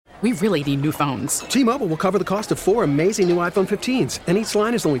We really need new phones. T-Mobile will cover the cost of 4 amazing new iPhone 15s, and each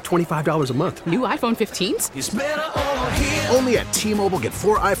line is only $25 a month. New iPhone 15s? It's better over here. Only at T-Mobile, get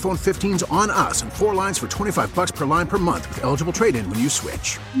 4 iPhone 15s on us and 4 lines for $25 per line per month with eligible trade-in when you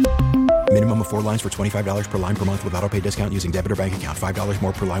switch. Minimum of 4 lines for $25 per line per month with autopay discount using debit or bank account. $5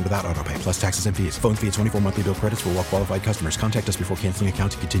 more per line without autopay, plus taxes and fees. Phone fee at 24 monthly bill credits for well-qualified customers. Contact us before canceling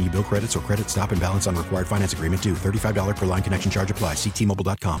account to continue bill credits or credit stop and balance on required finance agreement due. $35 per line connection charge applies. See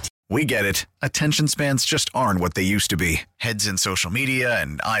T-Mobile.com. We get it. Attention spans just aren't what they used to be. Heads in social media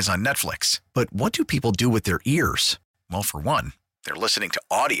and eyes on Netflix. But what do people do with their ears? Well, for one, they're listening to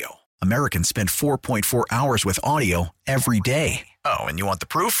audio. Americans spend 4.4 hours with audio every day. Oh, and you want the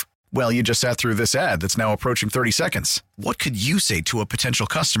proof? Well, you just sat through this ad that's now approaching 30 seconds. What could you say to a potential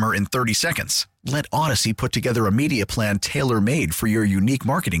customer in 30 seconds? Let Odyssey put together a media plan tailor-made for your unique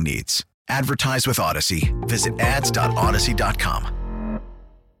marketing needs. Advertise with Odyssey. Visit ads.odyssey.com.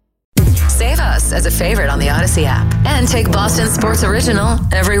 Save us as a favorite on the Odyssey app and take Boston Sports Original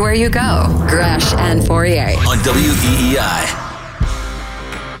everywhere you go. Gresh and Fourier On WEEI.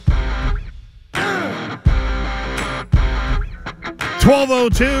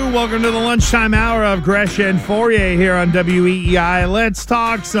 .1202, welcome to the lunchtime hour of Gresh and Fourier here on WEEI. Let's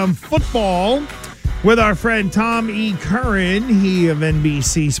talk some football with our friend Tom E. Curran, he of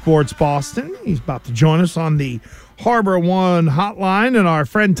NBC Sports Boston. He's about to join us on the Harbor One hotline, and our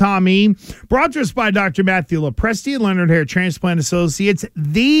friend Tommy, brought to us by Dr. Matthew Lopresti, Leonard Hair Transplant Associates,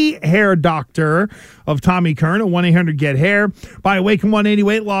 the hair doctor of Tommy Curran at 1-800-GET-HAIR. By Awaken 180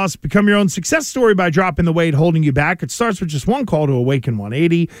 Weight Loss, become your own success story by dropping the weight holding you back. It starts with just one call to Awaken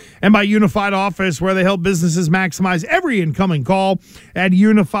 180, and by Unified Office, where they help businesses maximize every incoming call at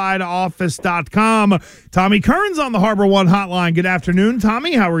unifiedoffice.com. Tommy Curran's on the Harbor One hotline. Good afternoon,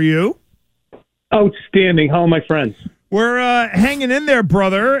 Tommy. How are you? Outstanding. How are my friends? We're hanging in there,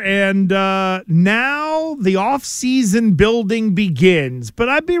 brother, and now the off-season building begins. But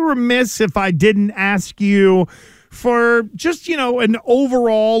I'd be remiss if I didn't ask you for just, an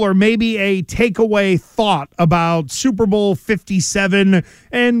overall or maybe a takeaway thought about Super Bowl 57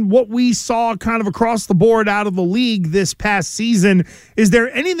 and what we saw kind of across the board out of the league this past season. Is there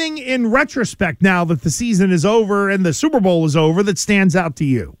anything in retrospect now that the season is over and the Super Bowl is over that stands out to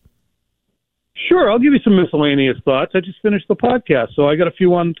you? Sure, I'll give you some miscellaneous thoughts. I just finished the podcast, so I got a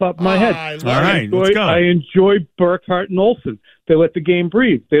few on the top of my head. All right, let's go. I enjoy Burkhardt and Olsen. They let the game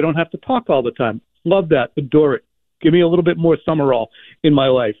breathe. They don't have to talk all the time. Love that. Adore it. Give me a little bit more Summerall in my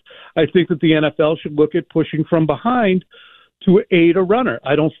life. I think that the NFL should look at pushing from behind to aid a runner.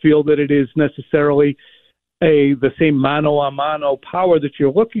 I don't feel that it is necessarily the same mano-a-mano power that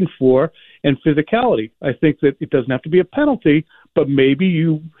you're looking for and physicality. I think that it doesn't have to be a penalty, but maybe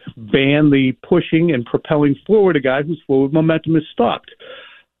you ban the pushing and propelling forward a guy whose forward momentum is stopped.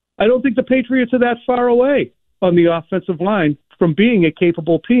 I don't think the Patriots are that far away on the offensive line from being a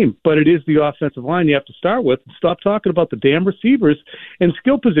capable team, but it is the offensive line you have to start with. Stop talking about the damn receivers and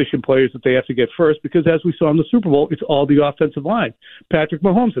skill position players that they have to get first, because as we saw in the Super Bowl, it's all the offensive line. Patrick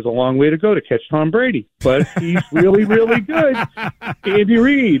Mahomes has a long way to go to catch Tom Brady, but he's really, really good. Andy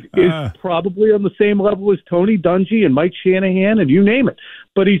Reid is probably on the same level as Tony Dungy and Mike Shanahan and you name it,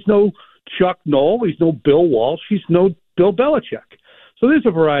 but he's no Chuck Noll, he's no Bill Walsh, he's no Bill Belichick. So there's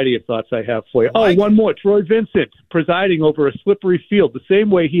a variety of thoughts I have for you. One more. Troy Vincent presiding over a slippery field, the same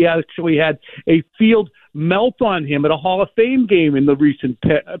way he actually had a field melt on him at a Hall of Fame game in the recent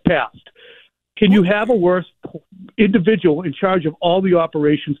past. Can you have a worse individual in charge of all the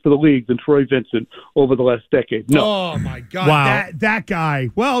operations for the league than Troy Vincent over the last decade? No. Oh, my God. Wow. That guy.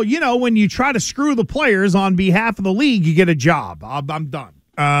 Well, when you try to screw the players on behalf of the league, you get a job. I'm done.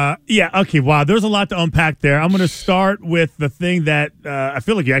 Okay, wow, there's a lot to unpack there. I'm going to start with the thing that I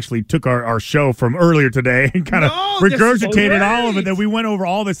feel like you actually took our show from earlier today and kind of regurgitated all of it, that we went over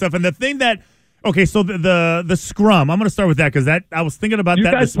all this stuff. And the thing that, okay, so the scrum, I'm going to start with that because I was thinking about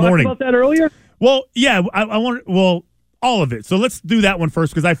that this morning. You guys talked about that earlier? Well, yeah, I want all of it. So let's do that one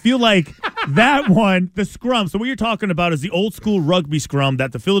first because I feel like that one, the scrum, so what you're talking about is the old school rugby scrum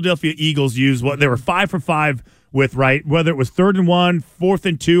that the Philadelphia Eagles used. They were 5 for 5 with, right? Whether it was 3rd and 1, 4th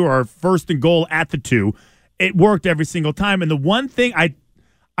and 2, or 1st and goal at the 2, it worked every single time. And the one thing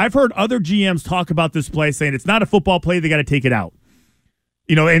I've heard other GMs talk about this play saying it's not a football play, they got to take it out.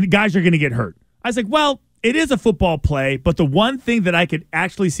 And guys are going to get hurt. I was like, well, it is a football play, but the one thing that I could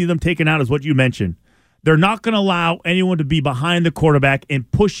actually see them taking out is what you mentioned. They're not going to allow anyone to be behind the quarterback and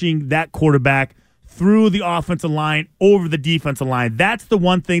pushing that quarterback through the offensive line over the defensive line. That's the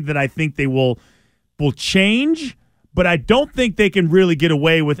one thing that I think they will change, but I don't think they can really get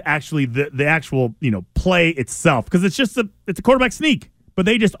away with actually the actual play itself, because it's a quarterback sneak. but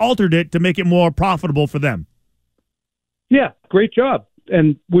they just altered it to make it more profitable for them. Yeah, great job.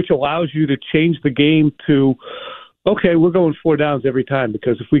 And which allows you to change the game to, okay, we're going 4 downs every time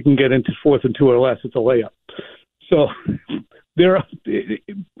because if we can get into 4th and 2 or less, it's a layup. So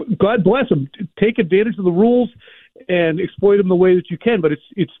God bless them. Take advantage of the rules and exploit them the way that you can. But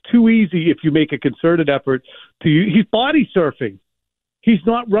it's too easy if you make a concerted effort to. He's body surfing. He's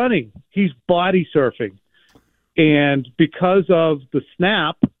not running. He's body surfing. And because of the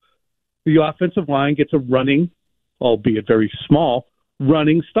snap, the offensive line gets a running, albeit very small,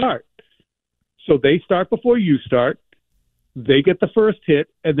 running start. So they start before you start. They get the first hit,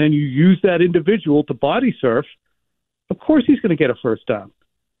 and then you use that individual to body surf. Of course he's going to get a first down,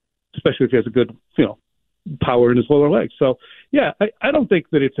 especially if he has a good, power in his lower legs. So, yeah, I don't think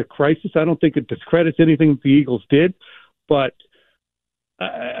that it's a crisis. I don't think it discredits anything that the Eagles did, but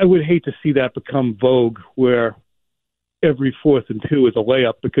I would hate to see that become vogue where every 4th and 2 is a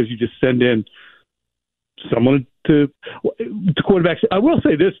layup because you just send in someone to quarterbacks. I will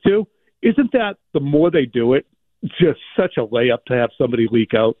say this, too. Isn't that the more they do it, just such a layup to have somebody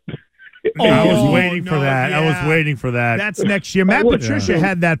leak out? I was waiting for that. Yeah. I was waiting for that. That's next year. Matt Patricia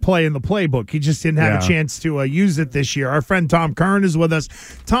had that play in the playbook. He just didn't have a chance to use it this year. Our friend Tom Curran is with us.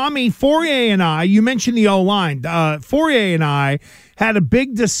 Tommy, Fourier and I, you mentioned the O-line. Fourier and I had a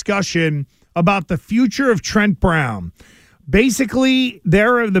big discussion about the future of Trent Brown. Basically,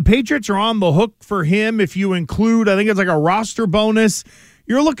 the Patriots are on the hook for him if you include, I think it's like a roster bonus.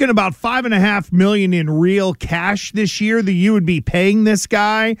 You're looking about $5.5 million in real cash this year that you would be paying this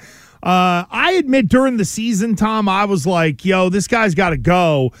guy. I admit during the season, Tom, I was like, yo, this guy's got to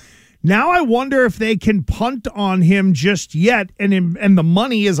go. Now I wonder if they can punt on him just yet, and the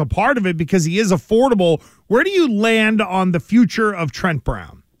money is a part of it because he is affordable. Where do you land on the future of Trent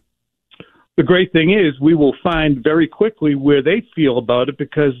Brown? The great thing is we will find very quickly where they feel about it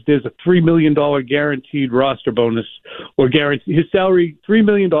because there's a $3 million guaranteed roster bonus or guarantee. His salary, $3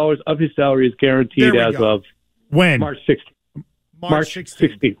 million of his salary is guaranteed as of when? March 16th. March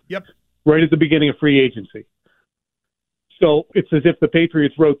 16th. Yep. Right at the beginning of free agency. So it's as if the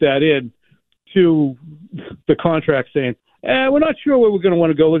Patriots wrote that in to the contract saying, we're not sure where we're going to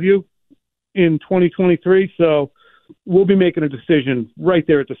want to go with you in 2023, so we'll be making a decision right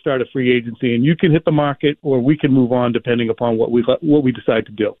there at the start of free agency, and you can hit the market or we can move on depending upon what we decide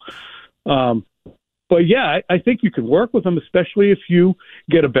to do. But, yeah, I think you can work with them, especially if you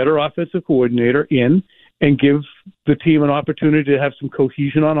get a better offensive coordinator in and give the team an opportunity to have some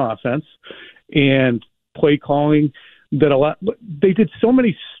cohesion on offense and play calling. They did so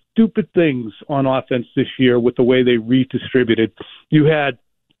many stupid things on offense this year with the way they redistributed. You had,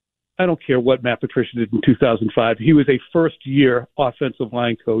 I don't care what Matt Patricia did in 2005. He was a first-year offensive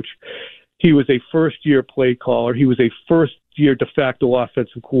line coach. He was a first-year play caller. He was a first-year de facto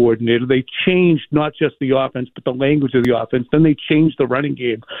offensive coordinator. They changed not just the offense, but the language of the offense. Then they changed the running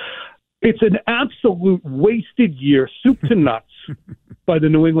game. It's an absolute wasted year, soup to nuts, by the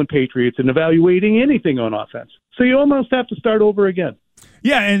New England Patriots in evaluating anything on offense. So you almost have to start over again.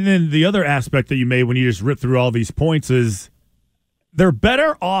 Yeah, and then the other aspect that you made when you just ripped through all these points is they're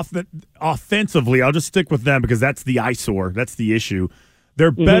better off offensively. I'll just stick with them because that's the eyesore. That's the issue.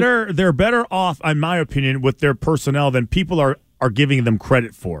 They're better. They're better off, in my opinion, with their personnel than people are giving them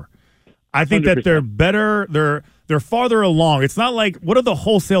credit for. I think 100%. That they're better. They're farther along. It's not like, what are the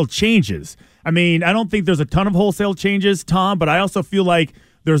wholesale changes? I mean, I don't think there's a ton of wholesale changes, Tom, but I also feel like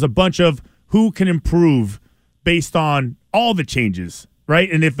there's a bunch of who can improve based on all the changes,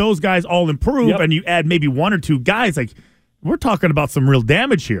 right? And if those guys all improve and you add maybe 1 or 2 guys, like, we're talking about some real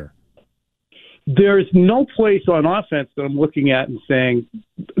damage here. There's no place on offense that I'm looking at and saying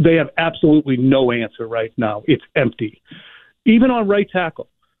they have absolutely no answer right now. It's empty. Even on right tackle.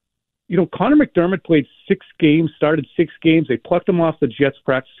 Connor McDermott played 6 games, started 6 games. They plucked him off the Jets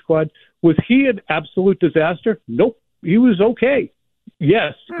practice squad. Was he an absolute disaster? Nope. He was okay.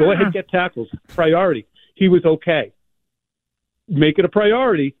 Yes, go ahead and get tackles. Priority. He was okay. Make it a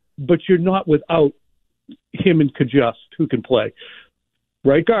priority, but you're not without him and Kajust, who can play.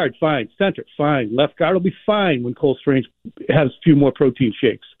 Right guard, fine. Center, fine. Left guard will be fine when Cole Strange has a few more protein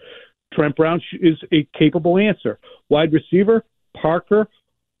shakes. Trent Brown is a capable answer. Wide receiver, Parker,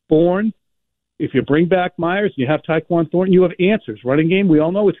 Bourne. If you bring back Myers and you have Tyquan Thornton, you have answers. Running game, we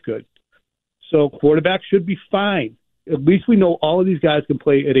all know it's good. So quarterback should be fine. At least we know all of these guys can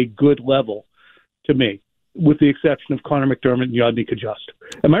play at a good level, to me, with the exception of Connor McDermott and Yodny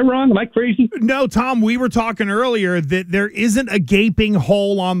Kajust. Am I wrong? Am I crazy? No, Tom, we were talking earlier that there isn't a gaping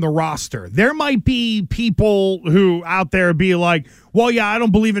hole on the roster. There might be people who out there be like, well, yeah, I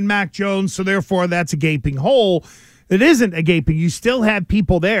don't believe in Mac Jones, so therefore that's a gaping hole. that isn't a gaping. You still have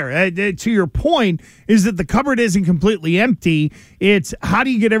people there. To your point, is that the cupboard isn't completely empty. It's how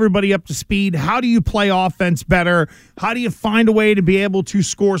do you get everybody up to speed? How do you play offense better? How do you find a way to be able to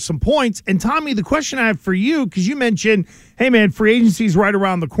score some points? And Tommy, the question I have for you, because you mentioned, hey man, free agency's right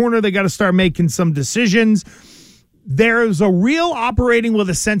around the corner. They got to start making some decisions. There's a real operating with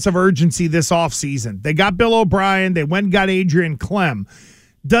a sense of urgency this offseason. They got Bill O'Brien. They went and got Adrian Clem.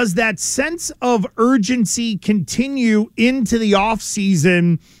 Does that sense of urgency continue into the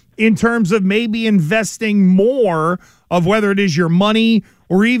offseason in terms of maybe investing more of whether it is your money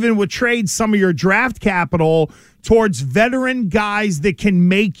or even with trades, some of your draft capital towards veteran guys that can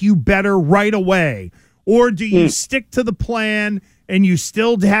make you better right away? Or do you stick to the plan and you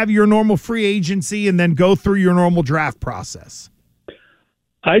still have your normal free agency and then go through your normal draft process?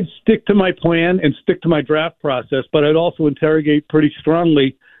 I'd stick to my plan and stick to my draft process, but I'd also interrogate pretty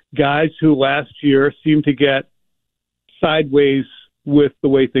strongly guys who last year seemed to get sideways with the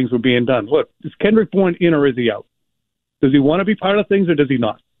way things were being done. Look, is Kendrick Bourne in or is he out? Does he want to be part of things or does he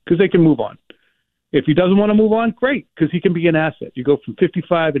not? Because they can move on. If he doesn't want to move on, great, because he can be an asset. You go from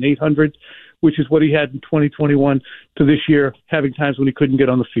 55 and 800, which is what he had in 2021, to this year having times when he couldn't get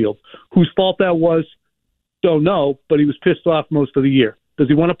on the field. Whose fault that was, don't know, but he was pissed off most of the year. Does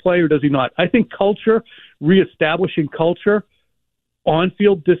he want to play or does he not? I think culture, reestablishing culture,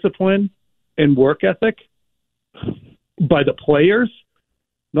 on-field discipline, and work ethic by the players,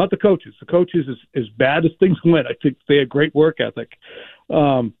 not the coaches. The coaches, as bad as things went, I think they had great work ethic.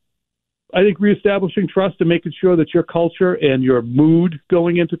 I think reestablishing trust and making sure that your culture and your mood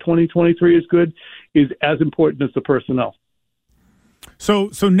going into 2023 is good is as important as the personnel. So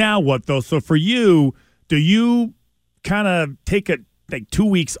now what, though? So for you, do you kind of take a 2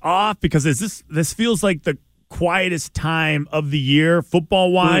 weeks off? Because this feels like the quietest time of the year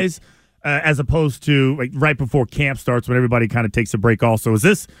football-wise, as opposed to like right before camp starts when everybody kind of takes a break also. Is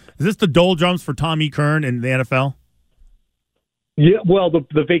this the doldrums for Tom E. Kern in the NFL? Yeah, well,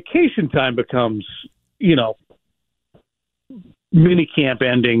 the vacation time becomes, mini camp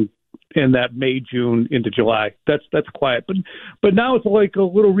ending in that May, June into July. That's quiet. But now it's like a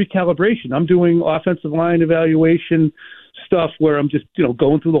little recalibration. I'm doing offensive line evaluation stuff where I'm just,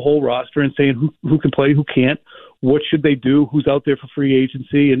 going through the whole roster and saying who can play, who can't, what should they do, who's out there for free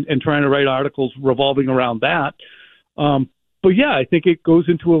agency, and trying to write articles revolving around that. But yeah, I think it goes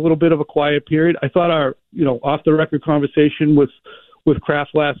into a little bit of a quiet period. I thought our, off-the-record conversation with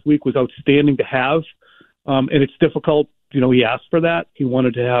Kraft last week was outstanding to have, and it's difficult. He asked for that. He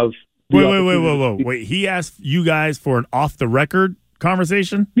wanted to have. Wait! He asked you guys for an off-the-record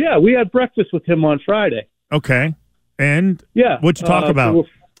conversation? Yeah, we had breakfast with him on Friday. Okay, and what'd you talk about?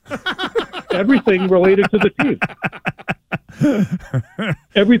 Everything related to the team.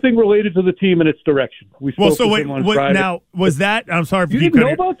 Everything related to the team and its direction. We spoke with him on Friday. Now, was that, I'm sorry if you didn't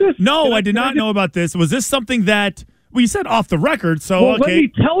know about this? No, I did not know about this. Was this something that, you said off the record, so well, okay. Let me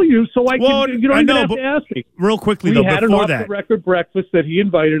tell you so I can, you don't even have to ask me. Real quickly, we though, had before an off-the-record breakfast that he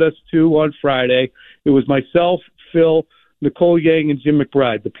invited us to on Friday. It was myself, Phil, Nicole Yang, and Jim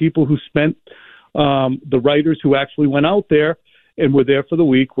McBride, the people who spent, the writers who actually went out there and were there for the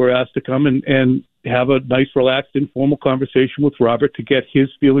week, were asked to come and have a nice, relaxed, informal conversation with Robert to get his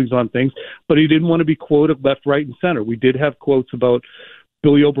feelings on things. But he didn't want to be quoted left, right, and center. We did have quotes about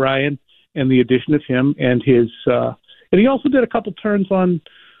Billy O'Brien and the addition of him and his and he also did a couple turns on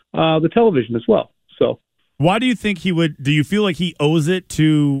the television as well. So why do you think he would – do you feel like he owes it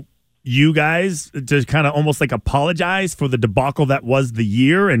to you guys to kind of almost like apologize for the debacle that was the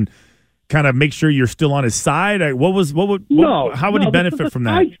year and – kind of make sure you're still on his side? How would he benefit from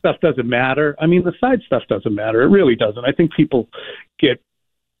that? The side stuff doesn't matter. I mean, the side stuff doesn't matter. It really doesn't. I think people get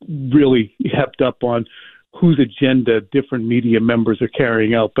really hepped up on whose agenda different media members are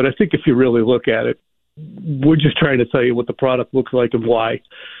carrying out. But I think if you really look at it, we're just trying to tell you what the product looks like and why.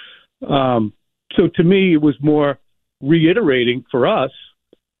 So to me, it was more reiterating for us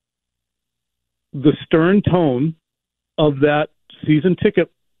the stern tone of that season ticket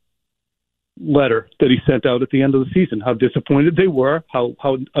letter that he sent out at the end of the season, how disappointed they were, how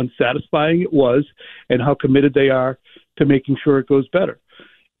unsatisfying it was, and how committed they are to making sure it goes better.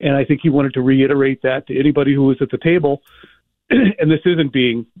 And I think he wanted to reiterate that to anybody who was at the table. And this isn't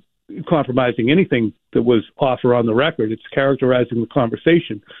being compromising anything that was off or on the record. It's characterizing the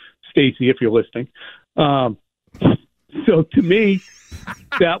conversation. Stacey, if you're listening. So to me,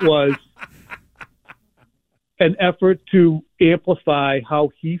 that was an effort to amplify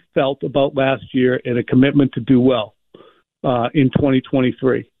how he felt about last year and a commitment to do well in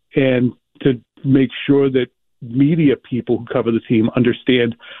 2023 and to make sure that media people who cover the team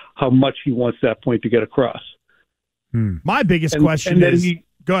understand how much he wants that point to get across. My biggest And question then is,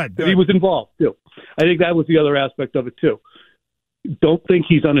 go ahead. he was involved too. I think that was the other aspect of it too. Don't think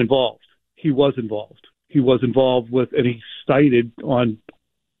he's uninvolved. He was involved. He was involved with, and he cited on,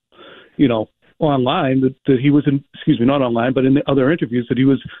 online that he was in. Excuse me, not online, but in the other interviews that he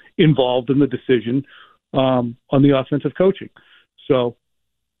was involved in the decision on the offensive coaching. So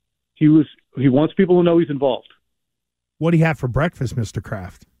he wants people to know he's involved. What do you have for breakfast, Mr.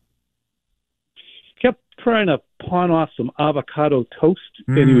 Kraft? Kept trying to pawn off some avocado toast,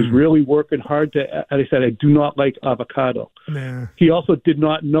 and he was really working hard to. And I said, I do not like avocado. Nah. He also did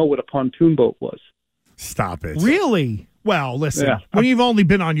not know what a pontoon boat was. Stop it. Really? Well, listen, when you've only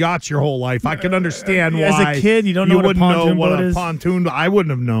been on yachts your whole life, I can understand why. As a kid, you don't know what a wouldn't pontoon know what boat a is? pontoon. I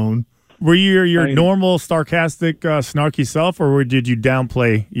wouldn't have known. Were you your normal, sarcastic, snarky self, or did you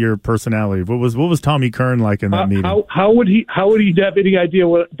downplay your personality? What was Tommy Kern like in that meeting? How would he have any idea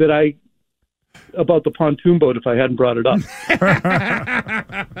about the pontoon boat if I hadn't brought it up?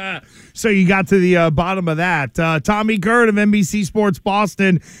 So you got to the bottom of that. Tommy Kern of NBC Sports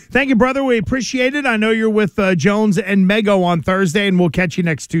Boston. Thank you, brother. We appreciate it. I know you're with Jones and Mego on Thursday, and we'll catch you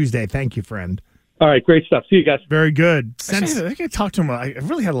next Tuesday. Thank you, friend. All right, great stuff. See you guys. Very good. I think I talked to him. I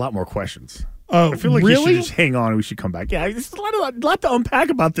really had a lot more questions. Oh, I feel like really? you should just hang on and we should come back. Yeah, there's a lot to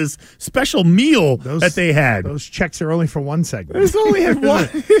unpack about this special meal that they had. Those checks are only for one segment. There's only one.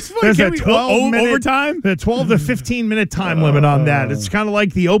 There's a 12-minute overtime. The 12 to 15-minute time limit on that. It's kind of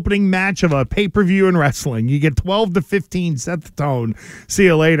like the opening match of a pay-per-view in wrestling. You get 12 to 15. Set the tone. See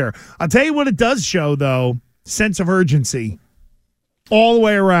you later. I'll tell you what it does show, though. Sense of urgency. All the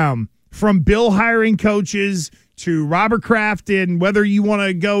way around. From Bill hiring coaches to Robert Kraft, and whether you want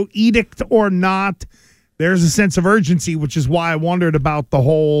to go edict or not, there's a sense of urgency, which is why I wondered about the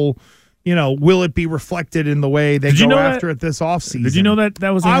whole, will it be reflected in the way they go after it this offseason? Did you know that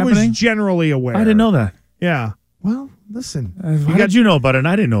was happening? I was generally aware. I didn't know that. Yeah. Well, listen. How did you know about it and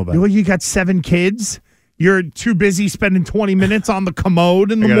I didn't know about it? Well, you got 7 kids. You're too busy spending 20 minutes on the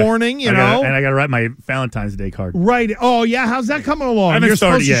commode in the morning, and I got to write my Valentine's Day card. Right. Oh, yeah. How's that coming along? You're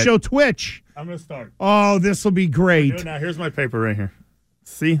supposed to show Twitch. I'm going to start. Oh, this will be great. Now, here's my paper right here.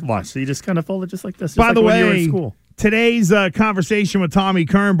 See? Watch. So you just kind of fold it just like this. Just By the when you were way, in school. Today's conversation with Tommy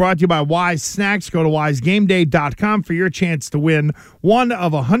Kern brought to you by Wise Snacks. Go to wisegameday.com for your chance to win one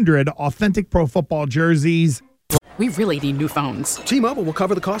of 100 authentic pro football jerseys. We really need new phones. T-Mobile will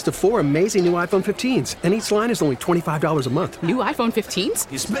cover the cost of 4 amazing new iPhone 15s, and each line is only $25 a month. New iPhone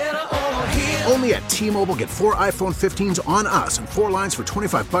 15s? It's better over here. Only at T-Mobile, get 4 iPhone 15s on us and 4 lines for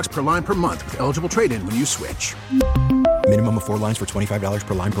 $25 per line per month with eligible trade-in when you switch. Minimum of 4 lines for $25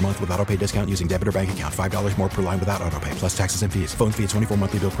 per line per month with auto-pay discount using debit or bank account. $5 more per line without auto-pay, plus taxes and fees. Phone fee at 24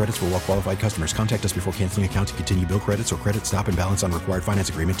 monthly bill credits for well-qualified customers. Contact us before canceling account to continue bill credits or credit stop and balance on required finance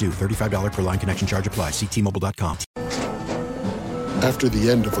agreement due. $35 per line connection charge applies. See T-Mobile.com. After the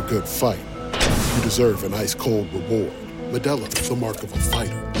end of a good fight, you deserve an ice-cold reward. Modelo, the mark of a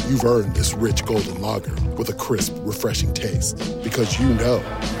fighter. You've earned this rich golden lager with a crisp, refreshing taste. Because you know,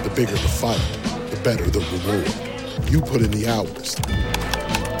 the bigger the fight, the better the reward. You put in the hours,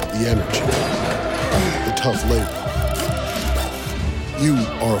 the energy, the tough labor. You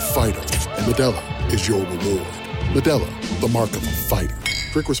are a fighter, and Modelo is your reward. Modelo, the mark of a fighter.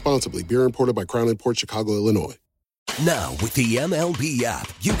 Drink responsibly. Beer imported by Crown Imports, Chicago, Illinois. Now, with the MLB app,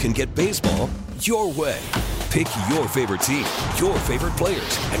 you can get baseball your way. Pick your favorite team, your favorite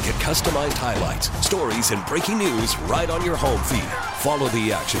players, and get customized highlights, stories, and breaking news right on your home feed. Follow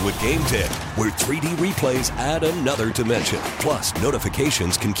the action with Game Day, where 3D replays add another dimension. Plus,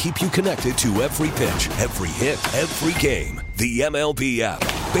 notifications can keep you connected to every pitch, every hit, every game. The MLB app.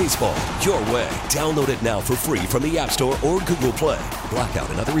 Baseball your way. Download it now for free from the App Store or Google Play. Blackout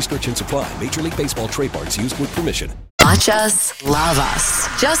and other restrictions apply. Major League Baseball trademarks used with permission. Watch us, love us.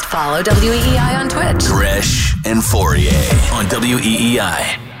 Just follow WEEI on Twitch. Gresh and Fourier on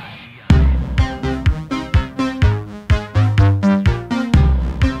WEEI.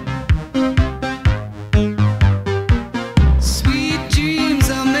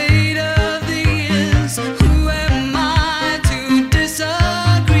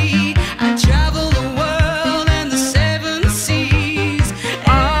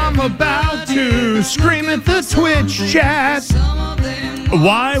 Scream at the Twitch chat.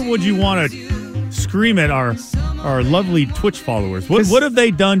 Why would you want to scream at our lovely Twitch followers? What have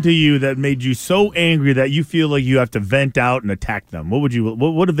they done to you that made you so angry that you feel like you have to vent out and attack them?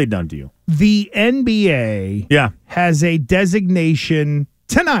 What have they done to you? The NBA has a designation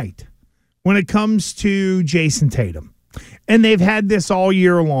tonight when it comes to Jason Tatum. And they've had this all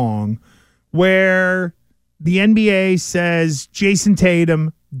year long where the NBA says Jason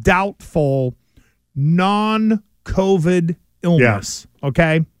Tatum, doubtful, non-All-Star COVID illness,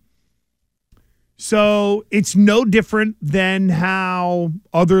 okay? So it's no different than how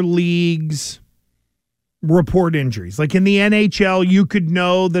other leagues report injuries. Like in the NHL, you could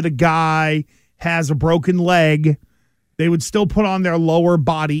know that a guy has a broken leg. They would still put on their lower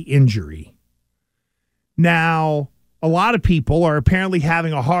body injury. Now, a lot of people are apparently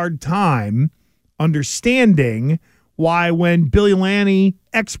having a hard time understanding why when Billy Lanny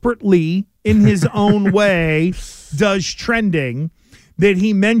expertly, in his own way, does trending, that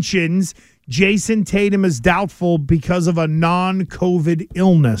he mentions Jason Tatum is doubtful because of a non-COVID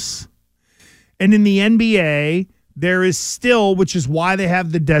illness. And in the NBA, there is still, which is why they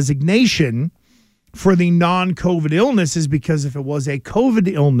have the designation for the non-COVID illness, is because if it was a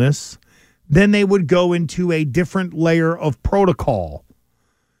COVID illness, then they would go into a different layer of protocol.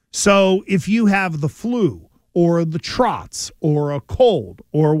 So if you have the flu or the trots or a cold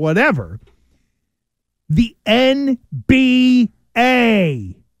or whatever, the NBA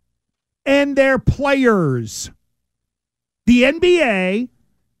and their players, the NBA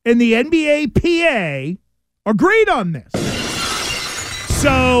and the NBAPA agreed on this.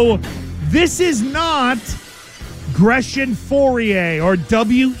 So this is not Gresham Fourier or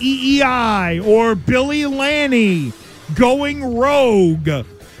WEEI or Billy Lanny going rogue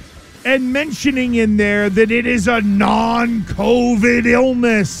and mentioning in there that it is a non-COVID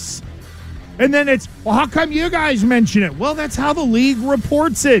illness. And then it's, well, how come you guys mention it? Well, that's how the league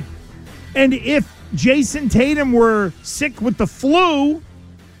reports it. And if Jason Tatum were sick with the flu,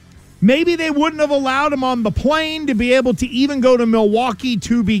 maybe they wouldn't have allowed him on the plane to be able to even go to Milwaukee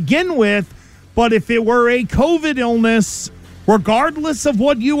to begin with. But if it were a COVID illness, regardless of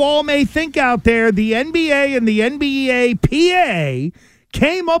what you all may think out there, the NBA and the NBAPA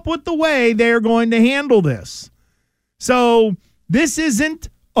came up with the way they're going to handle this. So this isn't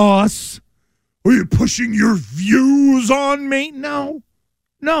us. Are you pushing your views on me? No.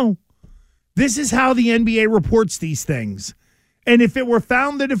 This is how the NBA reports these things. And if it were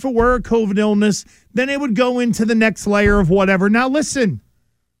found that if it were a COVID illness, then it would go into the next layer of whatever. Now, listen,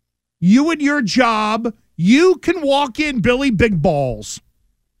 you and your job, you can walk in Billy Big Balls.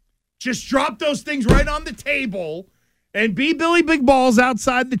 Just drop those things right on the table and be Billy Big Balls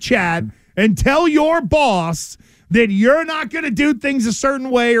outside the chat and tell your boss that you're not going to do things a certain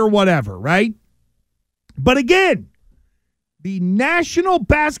way or whatever, right? But again, the National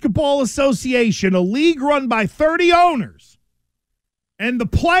Basketball Association, a league run by 30 owners, and the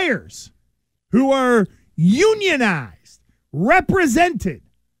players who are unionized, represented,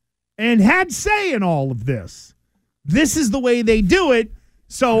 and had say in all of this, this is the way they do it.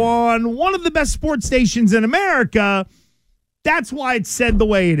 So on one of the best sports stations in America, that's why it's said the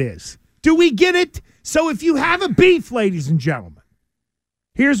way it is. Do we get it? So if you have a beef, ladies and gentlemen,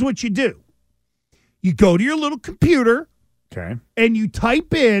 here's what you do. You go to your little computer, okay, and you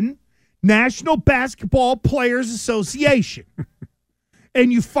type in National Basketball Players Association.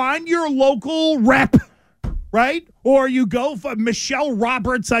 And you find your local rep, right? Or you go for Michelle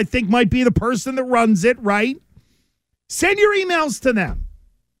Roberts, I think might be the person that runs it, right? Send your emails to them.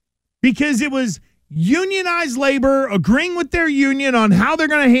 Because it was unionized labor agreeing with their union on how they're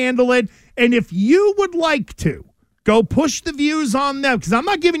going to handle it. And if you would like to, go push the views on them. Because I'm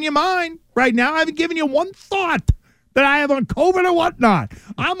not giving you mine right now. I haven't given you one thought that I have on COVID or whatnot.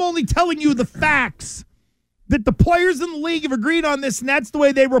 I'm only telling you the facts. That the players in the league have agreed on this, and that's the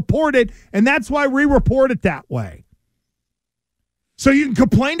way they report it, and that's why we report it that way. So you can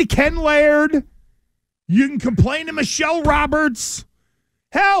complain to Ken Laird. You can complain to Michelle Roberts.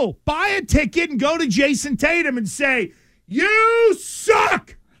 Hell, buy a ticket and go to Jason Tatum and say, you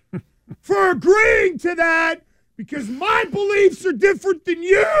suck for agreeing to that because my beliefs are different than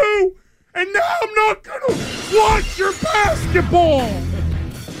you, and now I'm not going to watch your basketball.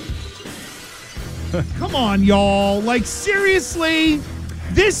 Come on, y'all. Like, seriously,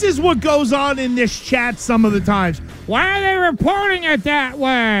 this is what goes on in this chat some of the times. Why are they reporting it that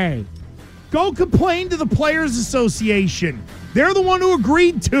way? Go complain to the Players Association. They're the one who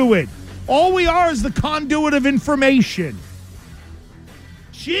agreed to it. All we are is the conduit of information.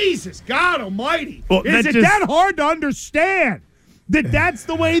 Jesus, God almighty. Well, is it that hard to understand that that's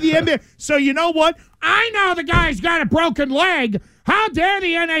the way the NBA... So you know what? I know the guy's got a broken leg. How dare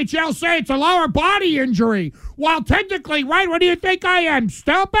the NHL say it's a lower body injury? Well, technically, right, what do you think I am,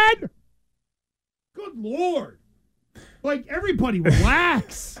 stupid? Good Lord. Like, everybody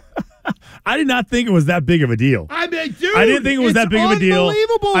relax. I did not think it was that big of a deal. I mean, dude, I didn't think it was that big of a deal.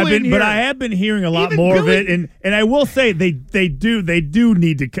 Unbelievable But I have been hearing a lot more of it, and I will say they do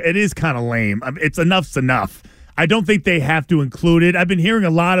need to. It is kind of lame. I mean, enough's enough. I don't think they have to include it. I've been hearing a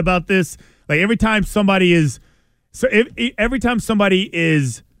lot about this. Like every time somebody is So every time somebody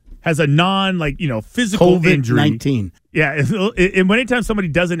has a physical injury, COVID-19. Yeah, and anytime somebody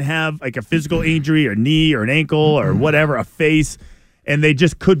doesn't have like a physical injury or knee or an ankle or whatever, a face, and they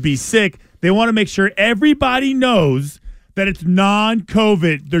just could be sick, they want to make sure everybody knows that it's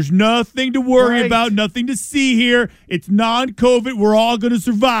non-COVID. There's nothing to worry about, nothing to see here. It's non-COVID. We're all going to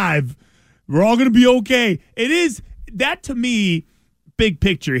survive. We're all going to be okay. It is that to me. Big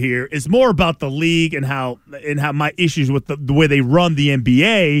picture here is more about the league and how my issues with the way they run the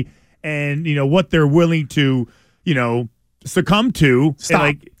NBA and what they're willing to succumb to.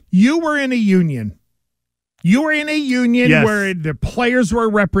 Stop. You were in a union. You were in a union yes. where the players were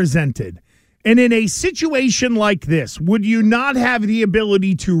represented. And in a situation like this, would you not have the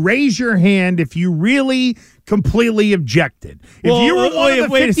ability to raise your hand if you really completely objected? If you were one of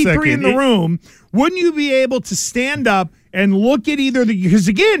the 53 in the room, wouldn't you be able to stand up and look at because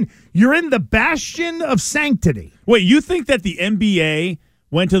again, you're in the bastion of sanctity. Wait, you think that the NBA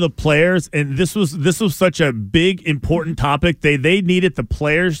went to the players and this was such a big, important topic? They needed the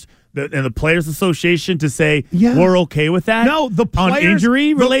players and the Players Association to say, we're okay with that? No, the players, on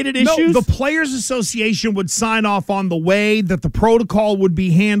injury-related issues? No, the Players Association would sign off on the way that the protocol would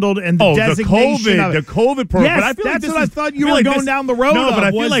be handled and the designation of it. The COVID protocol. Yes, but I feel that's like what I thought you were going down the road No, of, but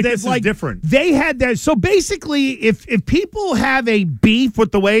I feel like this is different. They had that. So basically, if people have a beef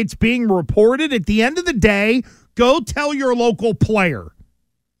with the way it's being reported, at the end of the day, go tell your local player.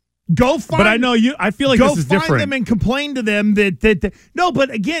 Go find. But I know you. I feel like this is different. Go find them and complain to them that. No,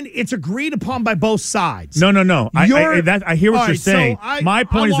 but again, it's agreed upon by both sides. No. I hear what you're saying. So my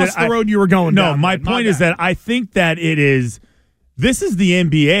point I lost is that the road you were going down. No, my point is that I think that this is the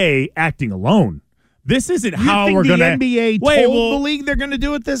NBA acting alone. This isn't how we're going to. The NBA told the league they're going to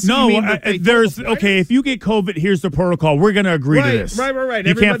do it this? No, if you get COVID, here's the protocol. We're going to agree to this. Right.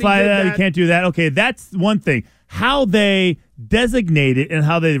 You can't fly that. You can't do that. Okay, that's one thing. How they designate it and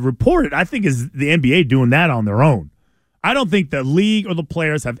how they report it, I think is the NBA doing that on their own. I don't think the league or the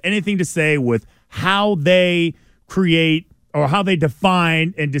players have anything to say with how they create or how they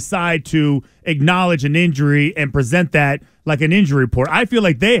define and decide to acknowledge an injury and present that like an injury report. I feel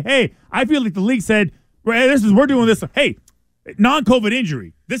like the league said, we're doing this. Hey, non-COVID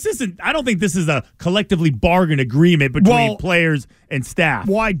injury. I don't think this is a collectively bargained agreement between players and staff.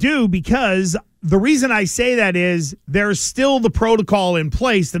 Well, I do, because the reason I say that is there's still the protocol in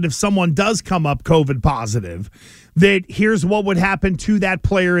place that if someone does come up COVID positive, that here's what would happen to that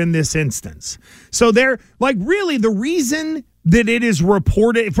player in this instance. So they're really the reason that it is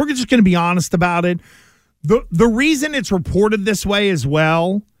reported, if we're just going to be honest about it, the reason it's reported this way as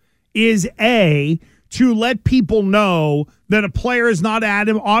well is to let people know that a player is not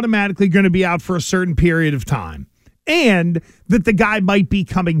automatically going to be out for a certain period of time and that the guy might be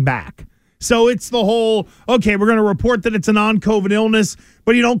coming back. So it's the whole, okay, we're going to report that it's a non-COVID illness,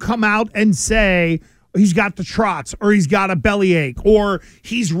 but you don't come out and say he's got the trots or he's got a bellyache or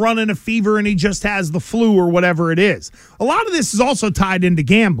he's running a fever and he just has the flu or whatever it is. A lot of this is also tied into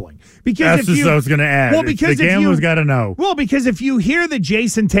gambling. Because that's what I was going to add. Well, because the gambler's got to know. Well, because if you hear that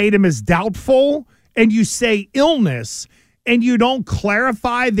Jason Tatum is doubtful and you say illness and you don't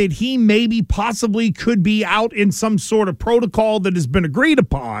clarify that he maybe possibly could be out in some sort of protocol that has been agreed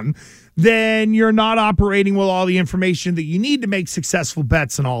upon, then you're not operating with all the information that you need to make successful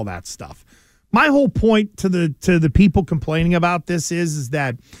bets and all that stuff. My whole point to the people complaining about this is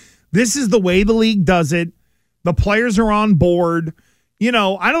that this is the way the league does it. The players are on board.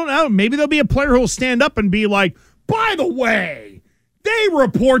 I don't know. Maybe there'll be a player who will stand up and be like, by the way, they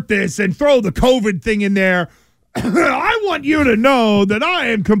report this and throw the COVID thing in there. I want you to know that I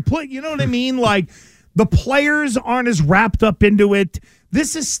am complete. You know what I mean? Like, the players aren't as wrapped up into it.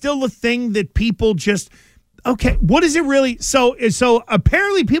 This is still a thing that people just, okay, what is it really? So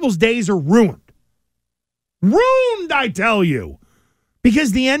apparently people's days are ruined. Ruined, I tell you.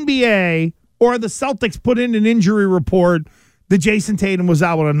 Because the NBA or the Celtics put in an injury report that Jason Tatum was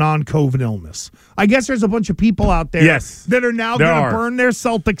out with a non-COVID illness. I guess there's a bunch of people out there that are now going to burn their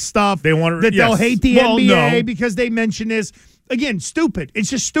Celtics stuff. They'll hate the NBA because they mention this. Again, stupid. It's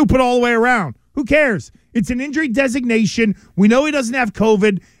just stupid all the way around. Who cares? It's an injury designation. We know he doesn't have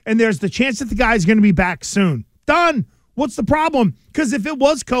COVID, and there's the chance that the guy's going to be back soon. Done. What's the problem? Because if it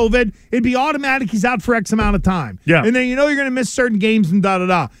was COVID, it'd be automatic he's out for X amount of time. Yeah. And then you're going to miss certain games and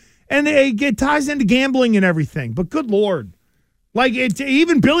da-da-da. And it ties into gambling and everything. But good Lord.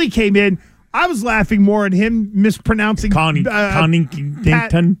 Even Billy came in. I was laughing more at him mispronouncing Pat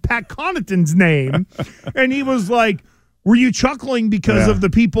Connaughton's name. And he was like, were you chuckling because of the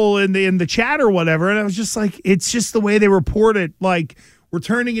people in the chat or whatever? And I was just like, it's just the way they report it. Like, we're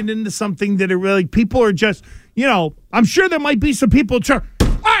turning it into something that people are just, I'm sure there might be some people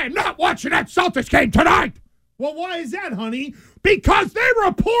I am not watching that Celtics game tonight. Well, why is that, honey? Because they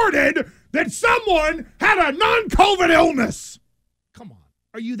reported that someone had a non-COVID illness. Come on.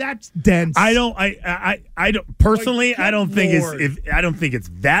 Are you that dense? I don't personally, I don't think it's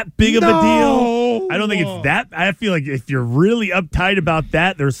that big of a deal. I don't think it's that. I feel like if you're really uptight about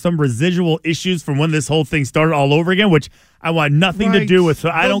that, there's some residual issues from when this whole thing started all over again, which I want nothing to do with, so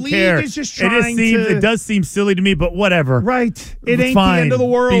I don't care. Is just it does seem silly to me, but whatever. Right. It ain't fine. the end of the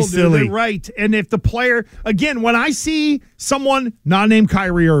world. Be silly. Right. And if the player, again, when I see someone not named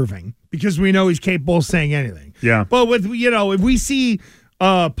Kyrie Irving, because we know he's capable of saying anything. Yeah. But if we see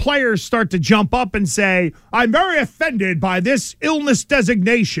players start to jump up and say, I'm very offended by this illness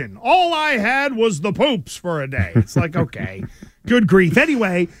designation. All I had was the poops for a day. It's like, okay, good grief.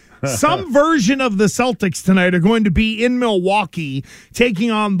 Anyway, some version of the Celtics tonight are going to be in Milwaukee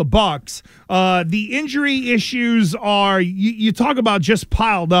taking on the Bucks. The injury issues are, you talk about just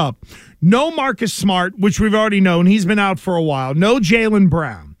piled up. No Marcus Smart, which we've already known. He's been out for a while. No Jaylen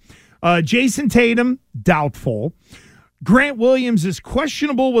Brown. Jason Tatum, doubtful. Grant Williams is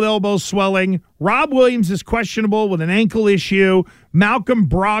questionable with elbow swelling. Rob Williams is questionable with an ankle issue. Malcolm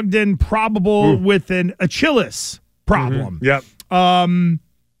Brogdon, probable with an Achilles problem. Yep.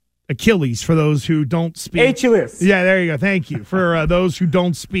 Achilles, for those who don't speak. Achilles. Yeah, there you go. Thank you. For those who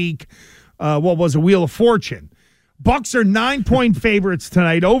don't speak, what was a Wheel of Fortune. Bucks are 9-point favorites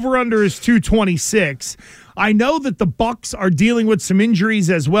tonight. Over-under is 226. I know that the Bucks are dealing with some injuries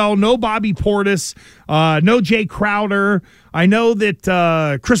as well. No Bobby Portis, no Jay Crowder. I know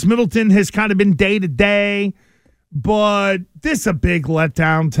that Chris Middleton has kind of been day-to-day, but this is a big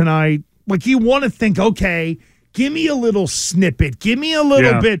letdown tonight. Like, you want to think, okay, give me a little snippet. Give me a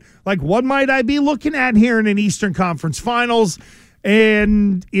little bit. Like, what might I be looking at here in an Eastern Conference Finals?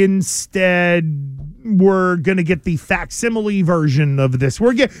 And instead, we're going to get the facsimile version of this.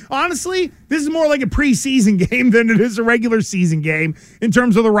 Honestly, this is more like a preseason game than it is a regular season game in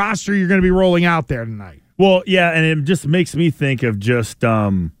terms of the roster you're going to be rolling out there tonight. Well, yeah, and it just makes me think of just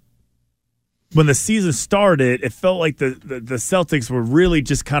when the season started, it felt like the Celtics were really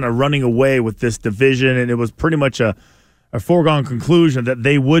just kind of running away with this division, and it was pretty much a foregone conclusion that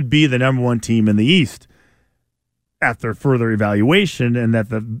they would be the number one team in the East after further evaluation, and that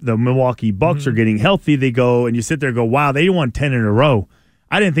the Milwaukee Bucks are getting healthy. They go, and you sit there and go, wow, they won 10 in a row.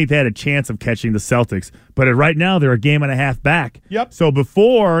 I didn't think they had a chance of catching the Celtics, but right now they're a game and a half back. Yep. There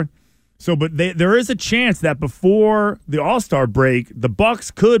is a chance that before the All-Star break, the Bucks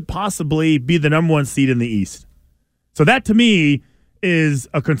could possibly be the number one seed in the East. So that, to me, is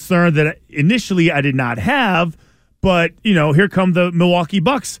a concern that initially I did not have, but, here come the Milwaukee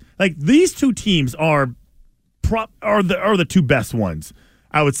Bucks. Like, these two teams are the two best ones,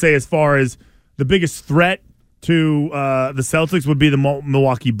 I would say, as far as the biggest threat to the Celtics would be the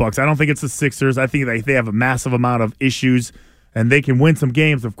Milwaukee Bucks. I don't think it's the Sixers. I think they have a massive amount of issues, and they can win some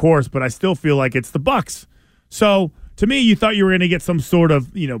games, of course, but I still feel like it's the Bucks. So, to me, you thought you were going to get some sort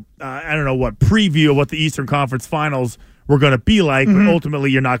of, I don't know what, preview of what the Eastern Conference Finals were going to be like, but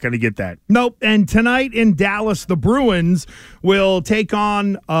ultimately you're not going to get that. Nope. And tonight in Dallas, the Bruins will take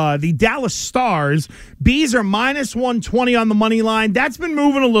on the Dallas Stars. Bees are minus 120 on the money line. That's been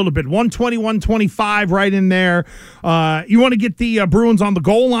moving a little bit. 120, 125 right in there. You want to get the Bruins on the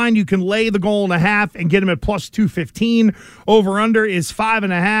goal line, you can lay the goal and a half and get them at plus 215. Over-under is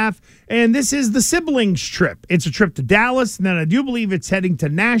 5.5. And this is the siblings trip. It's a trip to Dallas, and then I do believe it's heading to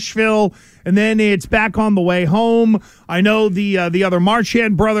Nashville, and then it's back on the way home. I know the other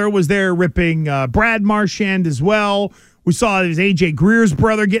Marchand brother was there ripping Brad Marchand as well. We saw his A.J. Greer's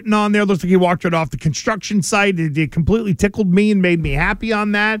brother getting on there. Looks like he walked right off the construction site. It completely tickled me and made me happy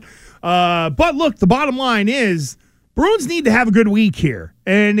on that. But look, the bottom line is Bruins need to have a good week here,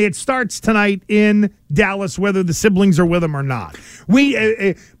 and it starts tonight in Dallas, whether the siblings are with them or not.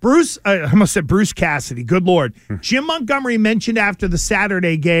 I almost said Bruce Cassidy. Good Lord. Jim Montgomery mentioned after the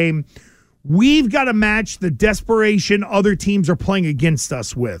Saturday game, we've got to match the desperation other teams are playing against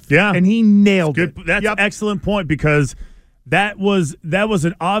us with. Yeah. And he nailed it. That's an excellent point, because that was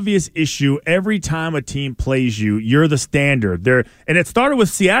an obvious issue. Every time a team plays you, you're the standard. And it started with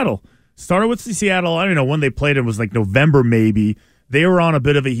Seattle. I don't know when they played. It was like November maybe. They were on a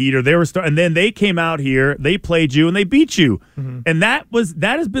bit of a heater. And then they came out here, they played you, and they beat you. And that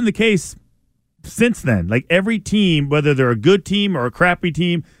has been the case since then. Like, every team, whether they're a good team or a crappy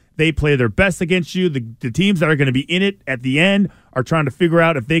team, they play their best against you. The teams that are going to be in it at the end are trying to figure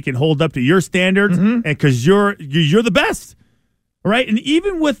out if they can hold up to your standards, and because you're the best, right? And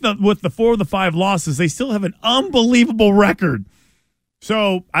even with the 4 of the 5 losses, they still have an unbelievable record.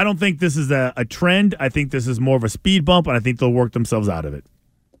 So I don't think this is a trend. I think this is more of a speed bump, and I think they'll work themselves out of it.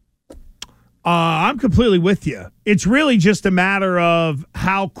 I'm completely with you. It's really just a matter of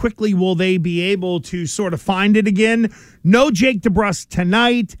how quickly will they be able to sort of find it again. No Jake DeBrusk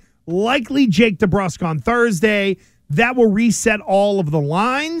tonight, likely Jake DeBrusk on Thursday. That will reset all of the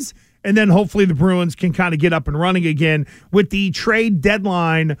lines, and then hopefully the Bruins can kind of get up and running again with the trade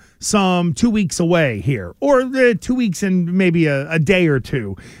deadline some 2 weeks away here, or 2 weeks and maybe a day or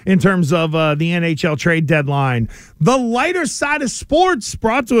two in terms of the NHL trade deadline. The lighter side of sports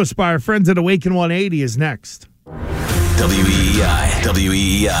brought to us by our friends at Awaken 180 is next. WEEI,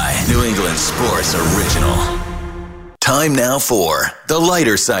 New England Sports Original. Time now for The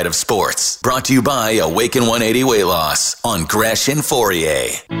Lighter Side of Sports, brought to you by Awaken 180 Weight Loss on Gresh and Fourier.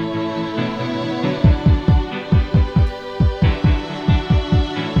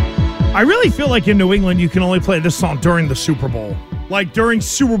 I really feel like in New England you can only play this song during the Super Bowl. Like during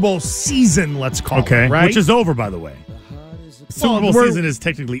Super Bowl season, let's call it, right? Which is over, by the way. Super Bowl season is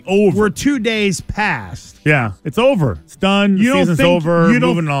technically over. We're 2 days past. Yeah, it's over. It's done. The season's over.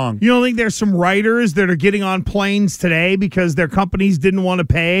 Moving along. You don't think there's some writers that are getting on planes today because their companies didn't want to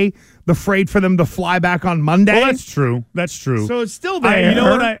pay the freight for them to fly back on Monday? Well, that's true. That's true. So it's still there.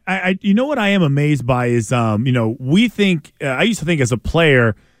 You know what I am amazed by is we think I used to think as a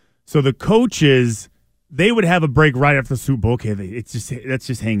player, so the coaches, they would have a break right after the Super Bowl. Okay, let's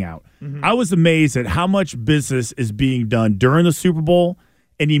just hang out. Mm-hmm. I was amazed at how much business is being done during the Super Bowl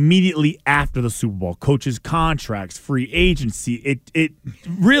and immediately after the Super Bowl. Coaches' contracts, free agency. It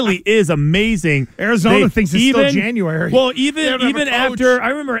really is amazing. Arizona thinks it's still January. Well, even after, I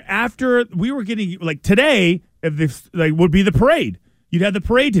remember after we were getting, like today, if this would be the parade. You'd have the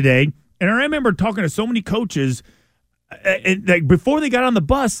parade today. And I remember talking to so many coaches before they got on the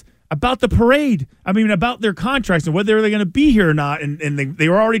bus about the parade. I mean, about their contracts and whether they're going to be here or not. And they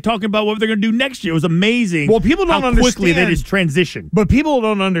were already talking about what they're going to do next year. It was amazing. Well, people don't understand. How quickly they just transition. But people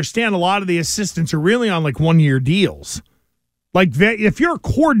don't understand a lot of the assistants are really on like 1 year deals. Like if you're a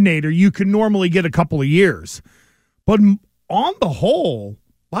coordinator, you can normally get a couple of years. But on the whole,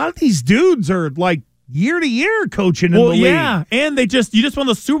 a lot of these dudes are like year to year coaching in the league. Yeah, and you just won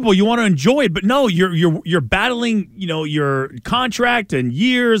the Super Bowl. You want to enjoy it, but no, you're battling, your contract and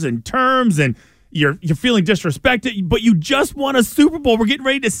years and terms, and you're feeling disrespected. But you just won a Super Bowl. We're getting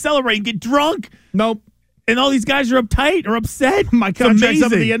ready to celebrate and get drunk. Nope. And all these guys are uptight or upset. My contract's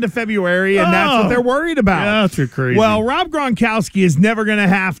up at the end of February, and that's what they're worried about. Yeah, that's crazy. Well, Rob Gronkowski is never going to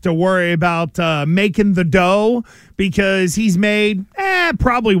have to worry about making the dough because he's made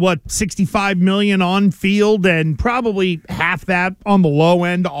probably $65 million on field and probably half that on the low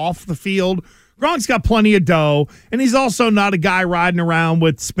end off the field. Gronk's got plenty of dough, and he's also not a guy riding around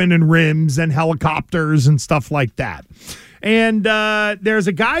with spinning rims and helicopters and stuff like that. And there's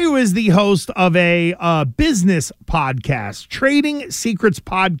a guy who is the host of a business podcast, Trading Secrets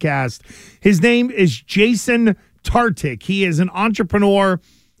Podcast. His name is Jason Tartick. He is an entrepreneur.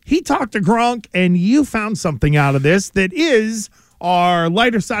 He talked to Gronk, and you found something out of this that is our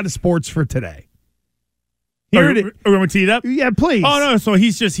lighter side of sports for today. Are we going to tee it up? Yeah, please. Oh, no. So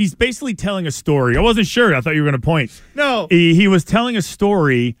he's basically telling a story. I wasn't sure. I thought you were going to point. No. He was telling a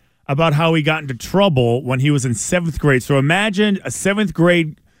story about how he got into trouble when he was in 7th grade. So imagine a 7th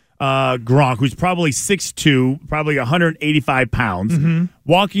grade Gronk, who's probably 6'2", probably 185 pounds,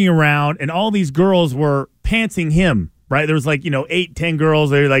 walking around, and all these girls were pantsing him, right? There was 8, 10 girls.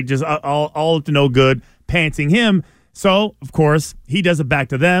 They were like just all up to no good, pantsing him. So, of course, he does it back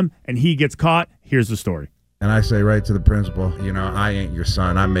to them, and he gets caught. Here's the story. And I say right to the principal, I ain't your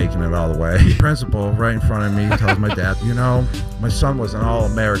son. I'm making it all the way. The principal right in front of me tells my dad, my son was an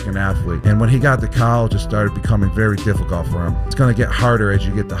all-American athlete. And when he got to college, it started becoming very difficult for him. It's going to get harder as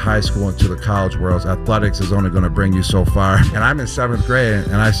you get to high school and to the college world. Athletics is only going to bring you so far. And I'm in 7th grade,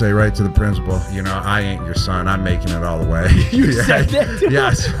 and I say right to the principal, I ain't your son. I'm making it all the way. You said that?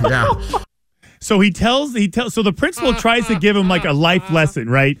 Yes, yeah. So so the principal tries to give him like a life lesson,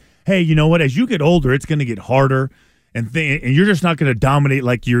 right? Hey, you know what? As you get older, it's going to get harder, and you're just not going to dominate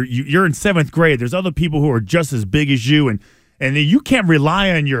like you're in 7th grade. There's other people who are just as big as you, and you can't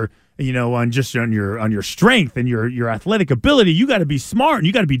rely on your strength and your athletic ability. You got to be smart and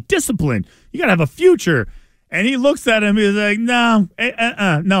you got to be disciplined. You got to have a future. And he looks at him. He's like, no,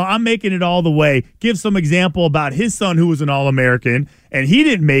 I'm making it all the way. Give some example about his son who was an All-American, and he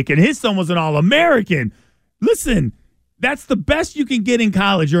didn't make it. His son was an All-American. Listen. That's the best you can get in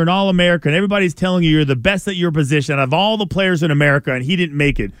college. You're an All-American. Everybody's telling you you're the best at your position out of all the players in America, and he didn't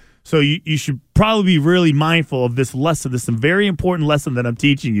make it. So you should probably be really mindful of this lesson. This is a very important lesson that I'm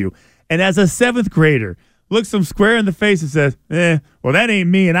teaching you. And as a 7th grader, looks him square in the face and says, well, that ain't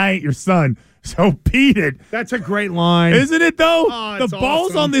me and I ain't your son. So beat it. That's a great line. Isn't it, though? Oh, the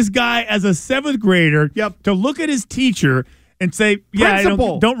ball's awesome. on this guy as a 7th grader to look at his teacher and say, yeah, I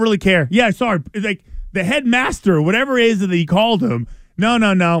don't really care. Yeah, sorry. Like the headmaster, whatever it is that he called him,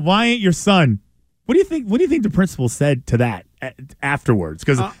 no, why ain't your son? What do you think the principal said to that afterwards?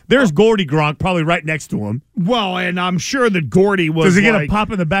 Because there's Gordy Gronk probably right next to him. Well, and I'm sure that Gordy was Does he get a pop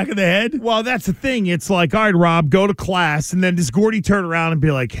in the back of the head? Well, that's the thing. It's like, all right, Rob, go to class. And then does Gordy turn around and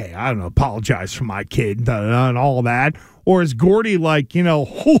be like, hey, I don't know, apologize for my kid and all that? Or is Gordy like,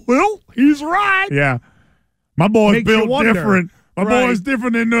 well, he's right. Yeah. My boy's Makes you built different. My boy's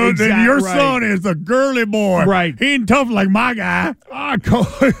different than your son is. A girly boy. Right. He ain't tough like my guy. I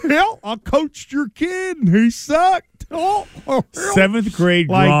coached your kid and he sucked. 7th grade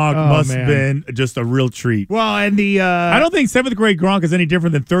Gronk must have been just a real treat. Well, and I don't think 7th grade Gronk is any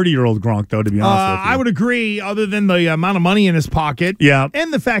different than 30-year-old Gronk, though, to be honest with you. I would agree, other than the amount of money in his pocket. Yeah.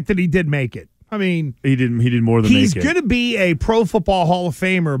 And the fact that he did make it. I mean, he did more than make it. He's going to be a Pro Football Hall of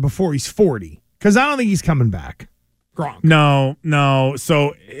Famer before he's 40, because I don't think he's coming back. Gronk. No.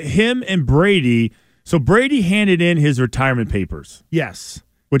 So him and Brady. So Brady handed in his retirement papers. Yes.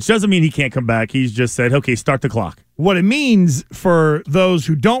 Which doesn't mean he can't come back. He's just said, okay, start the clock. What it means for those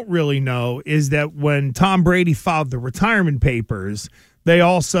who don't really know is that when Tom Brady filed the retirement papers, they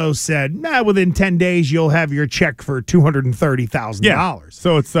also said, within 10 days you'll have your check for $230,000. Yeah.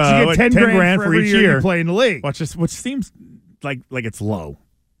 So it's you get 10 grand for each year you play in the league. Which seems like it's low.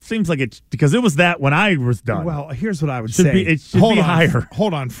 Seems like it's because it was that when I was done. Well, here's what I would say. It should be higher.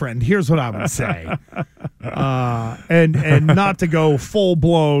 Hold on, friend. Here's what I would say. And not to go full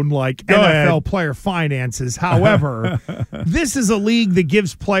blown like NFL player finances. However, this is a league that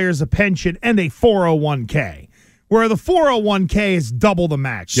gives players a pension and a 401k. Where the 401k is double the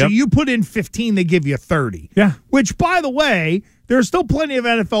match. So you put in 15, they give you 30. Yeah. Which, by the way, there's still plenty of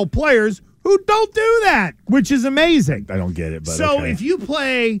NFL players who don't do that, which is amazing. I don't get it, but so if you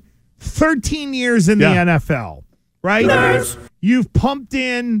play 13 years in the NFL, right? Nice. You've pumped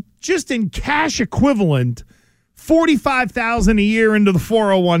in, just in cash equivalent, $45,000 a year into the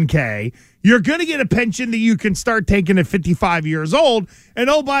 401k. You're going to get a pension that you can start taking at 55 years old. And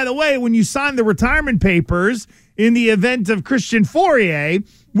oh, by the way, when you sign the retirement papers in the event of Christian Fourier,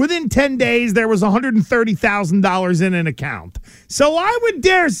 within 10 days, there was $130,000 in an account. So I would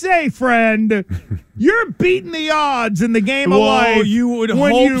dare say, friend, you're beating the odds in the game of life. You would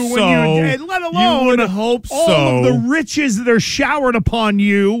when hope you, so. And let alone you would hope all of the riches that are showered upon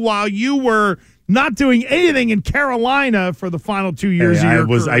you while you were not doing anything in Carolina for the final 2 years of your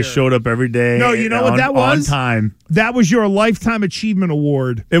career. I showed up every day. No, you know what that was? On time. That was your Lifetime Achievement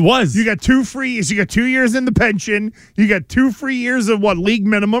Award. It was. You got 2 free years. You got 2 years in the pension. You got 2 free years of league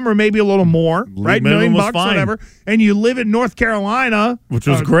minimum or maybe a little more, right? $1 million, whatever. And you live in North Carolina, which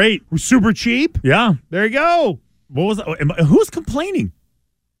was great. Super cheap. Yeah. There you go. What was that? Who's complaining?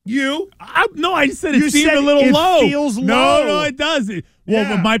 You? I just said it seemed a little low. It feels low. No, it does.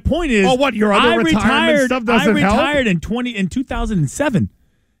 Well, my point is, what your other retirement stuff doesn't help? I retired in 2007.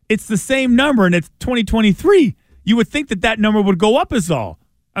 It's the same number, and it's 2023. You would think that number would go up, is all.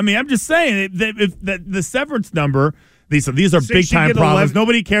 I mean, I'm just saying that the severance number. These are big time problems.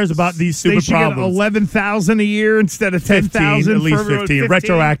 Nobody cares about these stupid problems. Get $11,000 a year instead of $10,000. At least 15.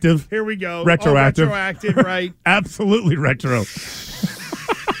 Retroactive. Here we go. Retroactive. Retroactive, right? Absolutely retro.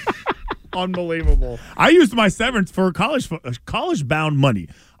 Unbelievable. I used my severance for college bound money.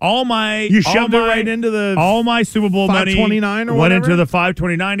 You shoved it right into all my Super Bowl money 529 or went whatever? into the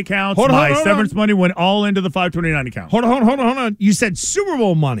 529 accounts. Hold my on. severance money went all into the 529 account. Hold on. You said Super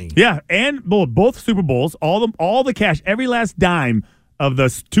Bowl money. Yeah, and both Super Bowls, all the cash, every last dime of the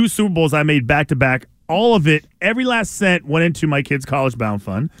 2 Super Bowls I made back to back. All of it, every last cent went into my kids' college bound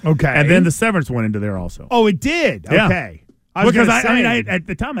fund. Okay. And then the severance went into there also. Oh, it did? Yeah. Okay. Because at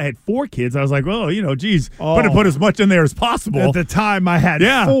the time I had 4 kids. I was like, well, put as much in there as possible. At the time I had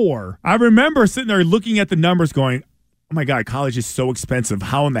 4. I remember sitting there looking at the numbers going, oh my God, college is so expensive.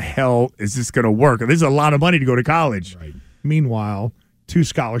 How in the hell is this going to work? This is a lot of money to go to college. Right. Meanwhile, 2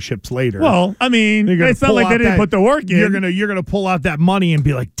 scholarships later. Well, I mean, it's not like they didn't put the work in. You're gonna pull out that money and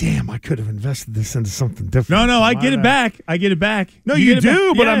be like, damn, I could have invested this into something different. No, I get it back. No, you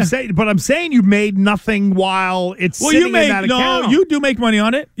do, but yeah. I'm saying you made nothing while it's sitting in that account. No, you do make money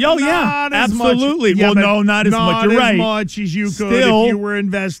on it. Oh, yeah, absolutely. Yeah, well, not as much. You're right. Not as much as you could if you were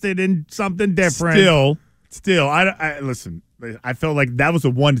invested in something different. Still, I listen. I felt like that was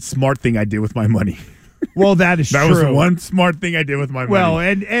the one smart thing I did with my money. Well, that is true. That was the one smart thing I did with my money. Well,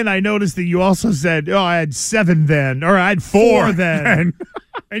 and I noticed that you also said, I had 7 then, or I had 4 then.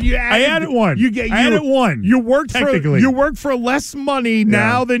 And you added one. I added one. You worked for less money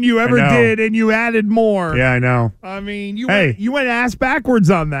now than you ever did, and you added more. Yeah, I know. I mean, you went ass backwards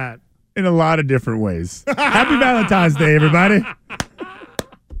on that. In a lot of different ways. Happy Valentine's Day, everybody.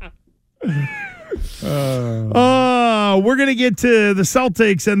 We're going to get to the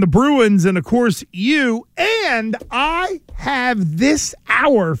Celtics and the Bruins and, of course, you. And I have this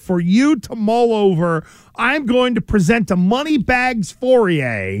hour for you to mull over. I'm going to present a Moneybags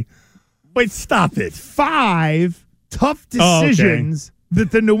Fourier. Wait, stop it. 5 tough decisions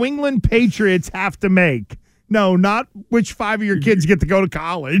that the New England Patriots have to make. No, not which 5 of your kids get to go to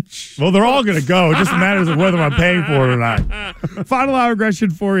college. Well, they're all going to go. It just matters of whether I'm paying for it or not. Final hour Gresh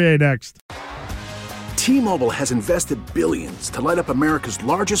and Fourier next. T-Mobile has invested billions to light up America's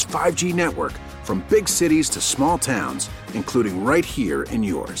largest 5G network, from big cities to small towns, including right here in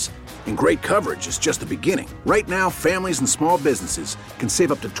yours. And great coverage is just the beginning. Right now, families and small businesses can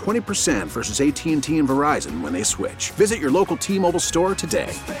save up to 20% versus AT&T and Verizon when they switch. Visit your local T-Mobile store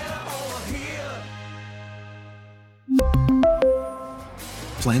today.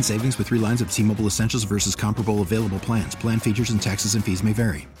 Plan savings with 3 lines of T-Mobile Essentials versus comparable available plans. Plan features and taxes and fees may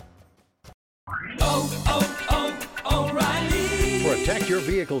vary. Protect your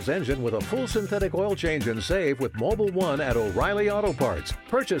vehicle's engine with a full synthetic oil change and save with Mobil 1 at O'Reilly Auto Parts.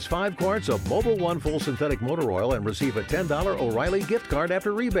 Purchase 5 quarts of Mobil 1 full synthetic motor oil and receive a $10 O'Reilly gift card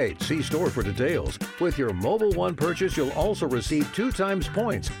after rebate. See store for details. With your Mobil 1 purchase, you'll also receive 2 times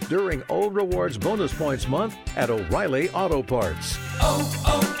points during O Rewards Bonus Points Month at O'Reilly Auto Parts.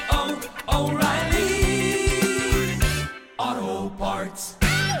 O'Reilly Auto Parts.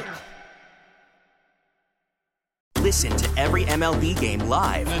 Listen to every MLB game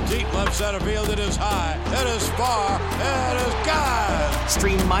live. In the deep left center field, it is high, it is far, it is gone.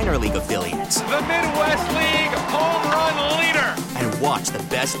 Stream minor league affiliates. The Midwest League home run leader. And watch the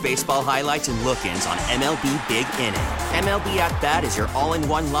best baseball highlights and look-ins on MLB Big Inning. MLB At Bat is your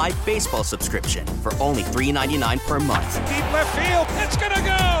all-in-one live baseball subscription for only $3.99 per month. Deep left field, it's gonna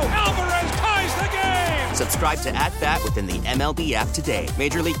go. Alvarez ties the game. Subscribe to At Bat within the MLB app today.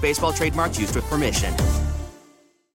 Major League Baseball trademarks used with permission.